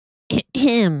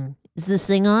Is this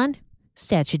thing on?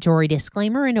 Statutory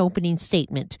disclaimer and opening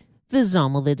statement. The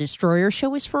Zamo the Destroyer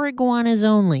show is for iguanas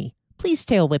only. Please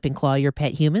tail whip and claw your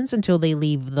pet humans until they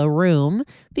leave the room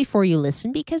before you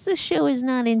listen, because this show is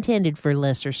not intended for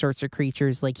lesser sorts of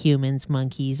creatures like humans,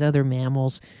 monkeys, other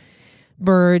mammals,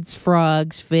 birds,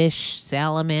 frogs, fish,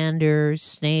 salamanders,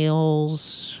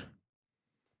 snails,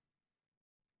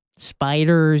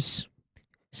 spiders,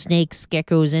 snakes,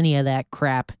 geckos, any of that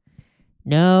crap.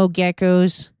 No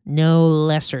geckos, no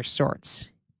lesser sorts.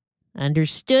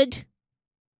 Understood?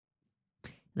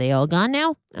 They all gone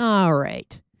now? All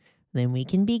right. Then we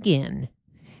can begin.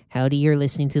 Howdy, you're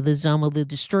listening to the Zamo the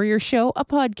Destroyer show, a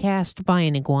podcast by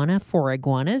an iguana for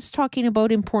iguanas, talking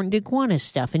about important iguana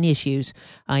stuff and issues.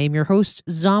 I am your host,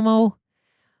 Zamo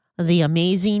the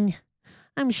Amazing.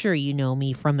 I'm sure you know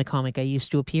me from the comic I used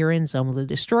to appear in, Zamo the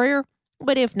Destroyer,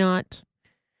 but if not,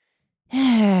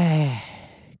 gonna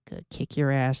kick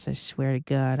your ass. I swear to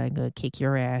God, I'm gonna kick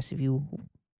your ass if you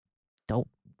don't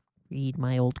read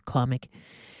my old comic.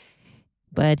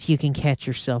 But you can catch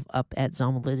yourself up at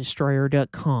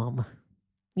ZamoTheDestroyer.com.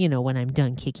 You know, when I'm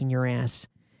done kicking your ass.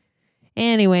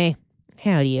 Anyway,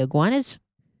 howdy, iguanas.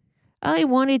 I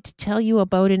wanted to tell you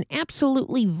about an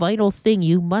absolutely vital thing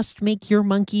you must make your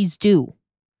monkeys do.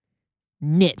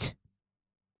 Knit.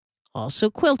 Also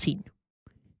quilting.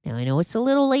 Now, I know it's a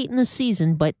little late in the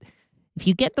season, but if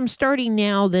you get them starting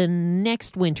now, then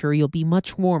next winter you'll be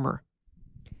much warmer.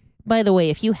 By the way,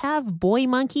 if you have boy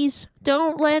monkeys,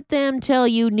 don't let them tell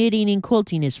you knitting and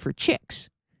quilting is for chicks.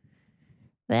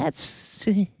 They're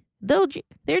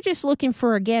just looking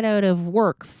for a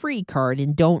get-out-of-work free card,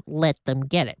 and don't let them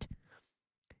get it.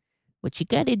 What you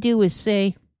got to do is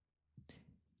say,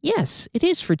 yes, it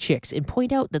is for chicks, and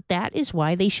point out that is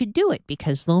why they should do it,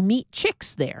 because they'll meet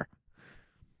chicks there.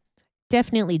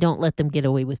 Definitely don't let them get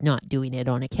away with not doing it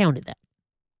on account of that.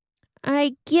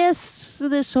 I guess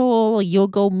this whole you'll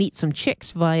go meet some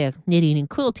chicks via knitting and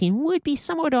quilting would be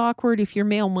somewhat awkward if your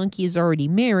male monkey is already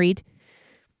married.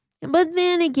 But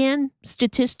then again,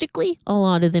 statistically, a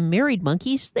lot of them married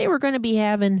monkeys, they were going to be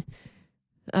having,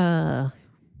 how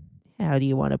do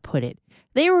you want to put it?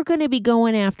 They were going to be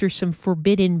going after some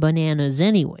forbidden bananas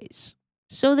anyways.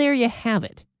 So there you have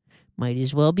it. Might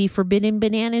as well be forbidden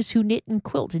bananas who knit and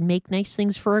quilt and make nice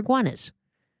things for iguanas.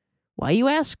 Why, you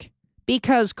ask?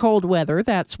 Because cold weather,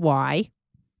 that's why.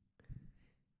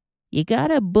 You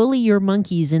gotta bully your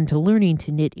monkeys into learning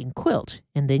to knit and quilt,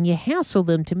 and then you hassle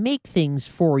them to make things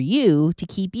for you to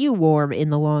keep you warm in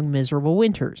the long, miserable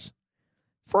winters.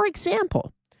 For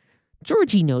example,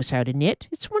 Georgie knows how to knit.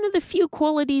 It's one of the few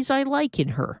qualities I like in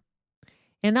her.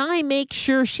 And I make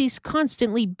sure she's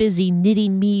constantly busy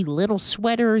knitting me little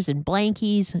sweaters and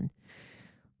blankies and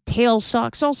tail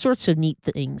socks, all sorts of neat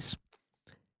things.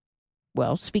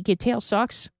 Well, speaking of tail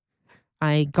socks,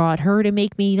 I got her to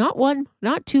make me not one,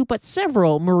 not two, but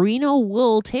several merino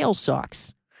wool tail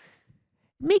socks.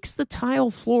 It makes the tile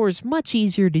floors much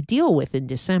easier to deal with in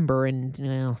December and,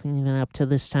 well, even up to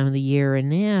this time of the year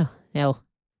and,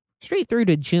 straight through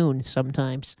to June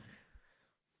sometimes.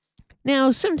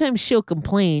 Now, sometimes she'll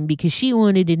complain because she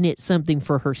wanted to knit something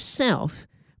for herself,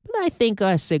 but I think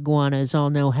us iguanas all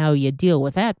know how you deal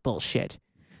with that bullshit.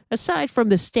 Aside from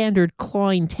the standard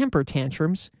clawing temper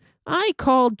tantrums, I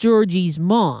called Georgie's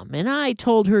mom, and I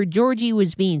told her Georgie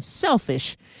was being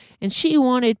selfish, and she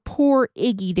wanted poor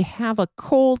Iggy to have a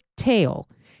cold tail,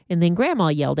 and then Grandma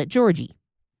yelled at Georgie.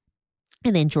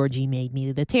 And then Georgie made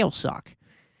me the tail sock.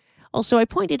 Also, I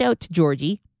pointed out to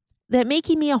Georgie that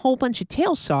making me a whole bunch of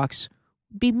tail socks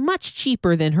would be much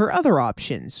cheaper than her other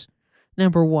options.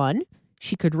 Number one,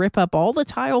 she could rip up all the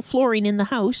tile flooring in the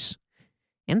house,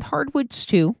 and hardwoods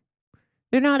too.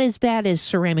 They're not as bad as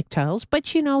ceramic tiles,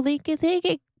 but you know, they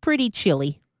get pretty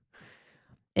chilly.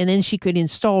 And then she could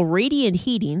install radiant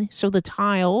heating so the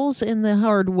tiles and the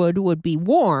hardwood would be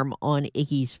warm on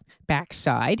Iggy's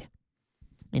backside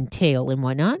and tail and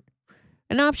whatnot.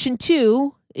 And option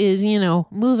two is,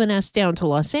 moving us down to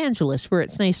Los Angeles where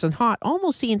it's nice and hot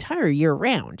almost the entire year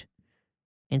round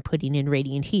and putting in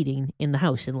radiant heating in the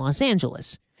house in Los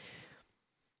Angeles.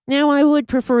 Now, I would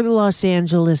prefer the Los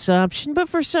Angeles option, but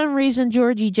for some reason,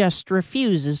 Georgie just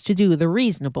refuses to do the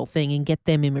reasonable thing and get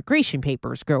them immigration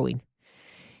papers going.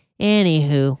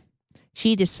 Anywho,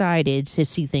 she decided to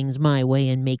see things my way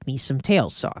and make me some tail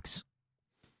socks.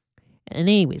 And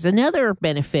anyways, another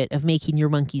benefit of making your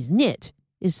monkeys knit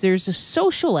is there's a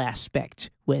social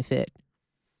aspect with it.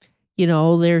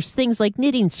 There's things like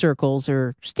knitting circles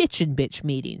or stitch and bitch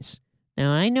meetings.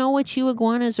 Now, I know what you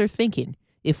iguanas are thinking.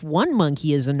 If one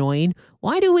monkey is annoying,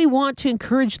 why do we want to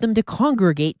encourage them to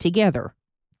congregate together?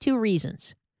 2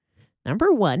 reasons.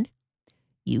 Number 1,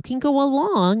 you can go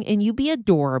along and you be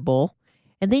adorable,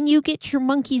 and then you get your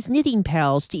monkey's knitting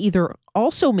pals to either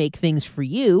also make things for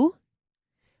you,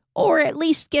 or at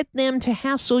least get them to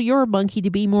hassle your monkey to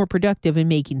be more productive in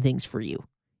making things for you.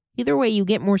 Either way, you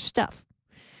get more stuff.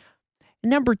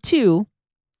 Number 2,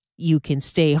 you can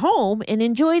stay home and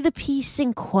enjoy the peace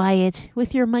and quiet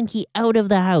with your monkey out of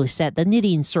the house at the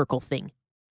knitting circle thing.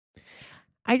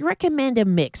 I'd recommend a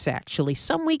mix, actually.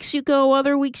 Some weeks you go,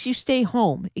 other weeks you stay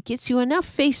home. It gets you enough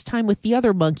face time with the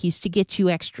other monkeys to get you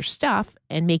extra stuff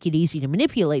and make it easy to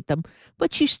manipulate them,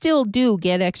 but you still do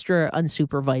get extra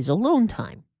unsupervised alone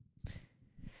time.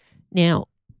 Now,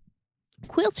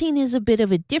 quilting is a bit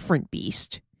of a different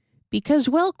beast because,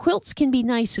 well, quilts can be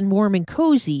nice and warm and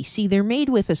cozy. See, they're made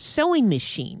with a sewing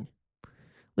machine,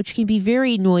 which can be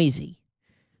very noisy.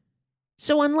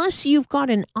 So unless you've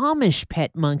got an Amish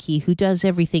pet monkey who does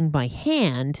everything by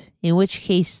hand, in which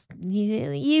case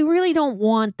you really don't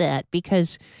want that,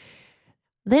 because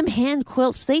them hand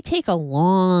quilts, they take a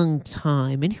long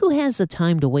time, and who has the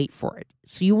time to wait for it?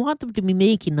 So you want them to be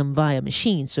making them via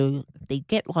machine so they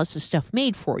get lots of stuff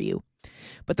made for you.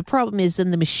 But the problem is in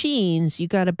the machines, you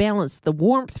got to balance the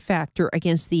warmth factor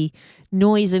against the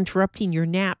noise interrupting your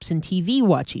naps and TV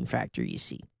watching factor, you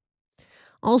see.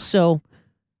 Also,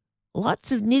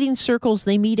 lots of knitting circles,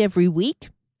 they meet every week,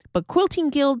 but quilting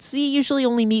guilds, they usually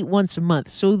only meet once a month,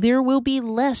 so there will be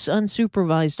less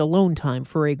unsupervised alone time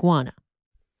for iguana.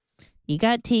 You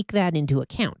got to take that into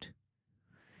account.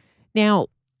 Now,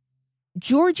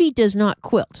 Georgie does not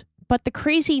quilt, but the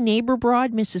crazy neighbor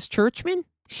broad, Mrs. Churchman,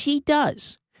 she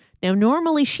does. Now,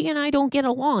 normally she and I don't get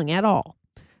along at all,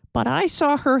 but I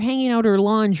saw her hanging out her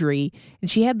laundry,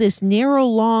 and she had this narrow,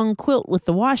 long quilt with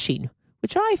the washing,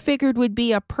 which I figured would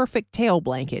be a perfect tail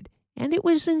blanket, and it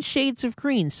was in shades of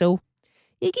green, so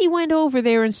Iggy went over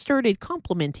there and started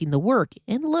complimenting the work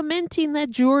and lamenting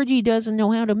that Georgie doesn't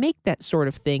know how to make that sort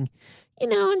of thing,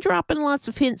 and dropping lots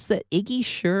of hints that Iggy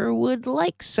sure would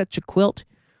like such a quilt.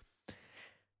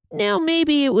 Now,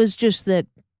 maybe it was just that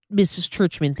Mrs.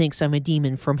 Churchman thinks I'm a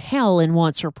demon from hell and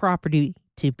wants her property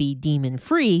to be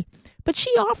demon-free, but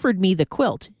she offered me the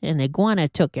quilt, and Iguana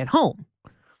took it home.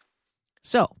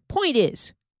 So, point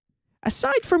is,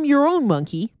 aside from your own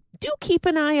monkey, do keep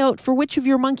an eye out for which of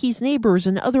your monkey's neighbors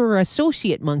and other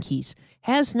associate monkeys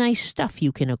has nice stuff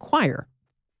you can acquire.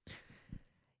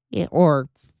 Or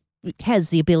has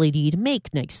the ability to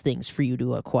make nice things for you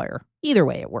to acquire. Either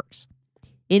way, it works.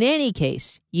 In any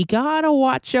case, you gotta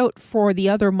watch out for the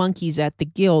other monkeys at the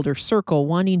guild or circle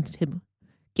wanting to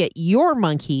get your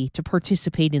monkey to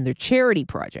participate in their charity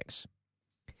projects.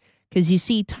 Because you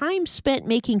see, time spent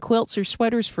making quilts or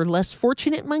sweaters for less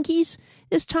fortunate monkeys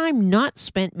is time not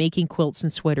spent making quilts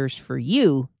and sweaters for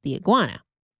you, the iguana.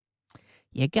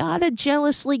 You gotta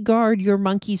jealously guard your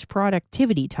monkey's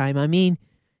productivity time. I mean,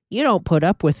 you don't put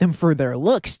up with them for their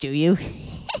looks, do you?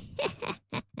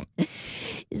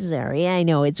 Sorry, I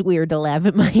know it's weird to laugh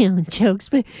at my own jokes,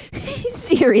 but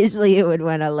seriously, you would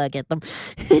want to look at them.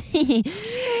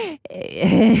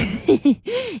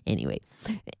 Anyway,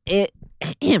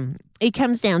 it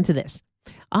comes down to this.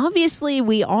 Obviously,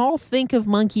 we all think of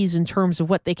monkeys in terms of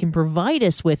what they can provide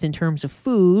us with in terms of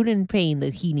food and paying the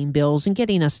heating bills and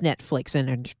getting us Netflix and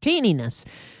entertaining us.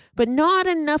 But not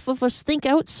enough of us think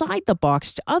outside the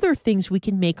box to other things we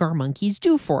can make our monkeys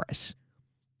do for us.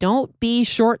 Don't be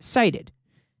short-sighted.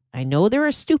 I know they're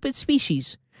a stupid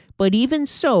species, but even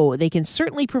so, they can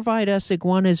certainly provide us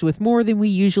iguanas with more than we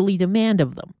usually demand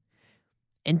of them.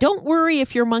 And don't worry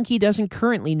if your monkey doesn't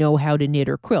currently know how to knit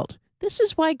or quilt. This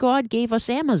is why God gave us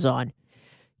Amazon.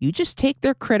 You just take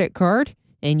their credit card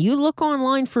and you look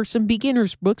online for some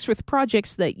beginner's books with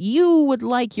projects that you would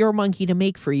like your monkey to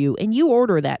make for you, and you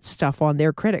order that stuff on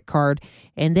their credit card,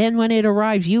 and then when it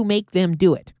arrives, you make them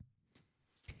do it.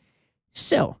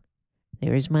 So,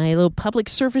 there's my little public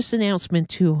service announcement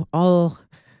to all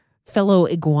fellow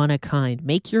iguana kind.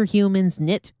 Make your humans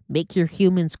knit, make your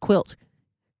humans quilt.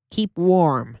 Keep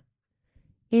warm.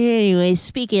 Anyway,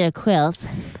 speaking of quilts,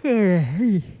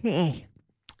 iguana's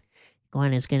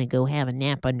going to go have a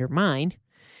nap under mine.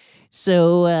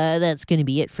 So that's going to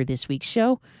be it for this week's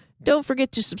show. Don't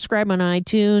forget to subscribe on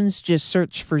iTunes. Just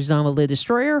search for Zamo the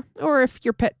Destroyer. Or if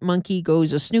your pet monkey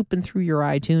goes a-snooping through your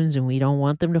iTunes and we don't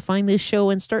want them to find this show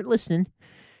and start listening,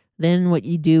 then what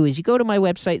you do is you go to my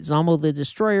website,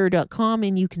 ZamoTheDestroyer.com,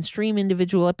 and you can stream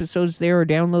individual episodes there or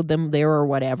download them there or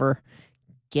whatever.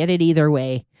 Get it either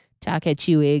way. Talk at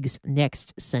you, Iggs,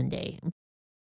 next Sunday.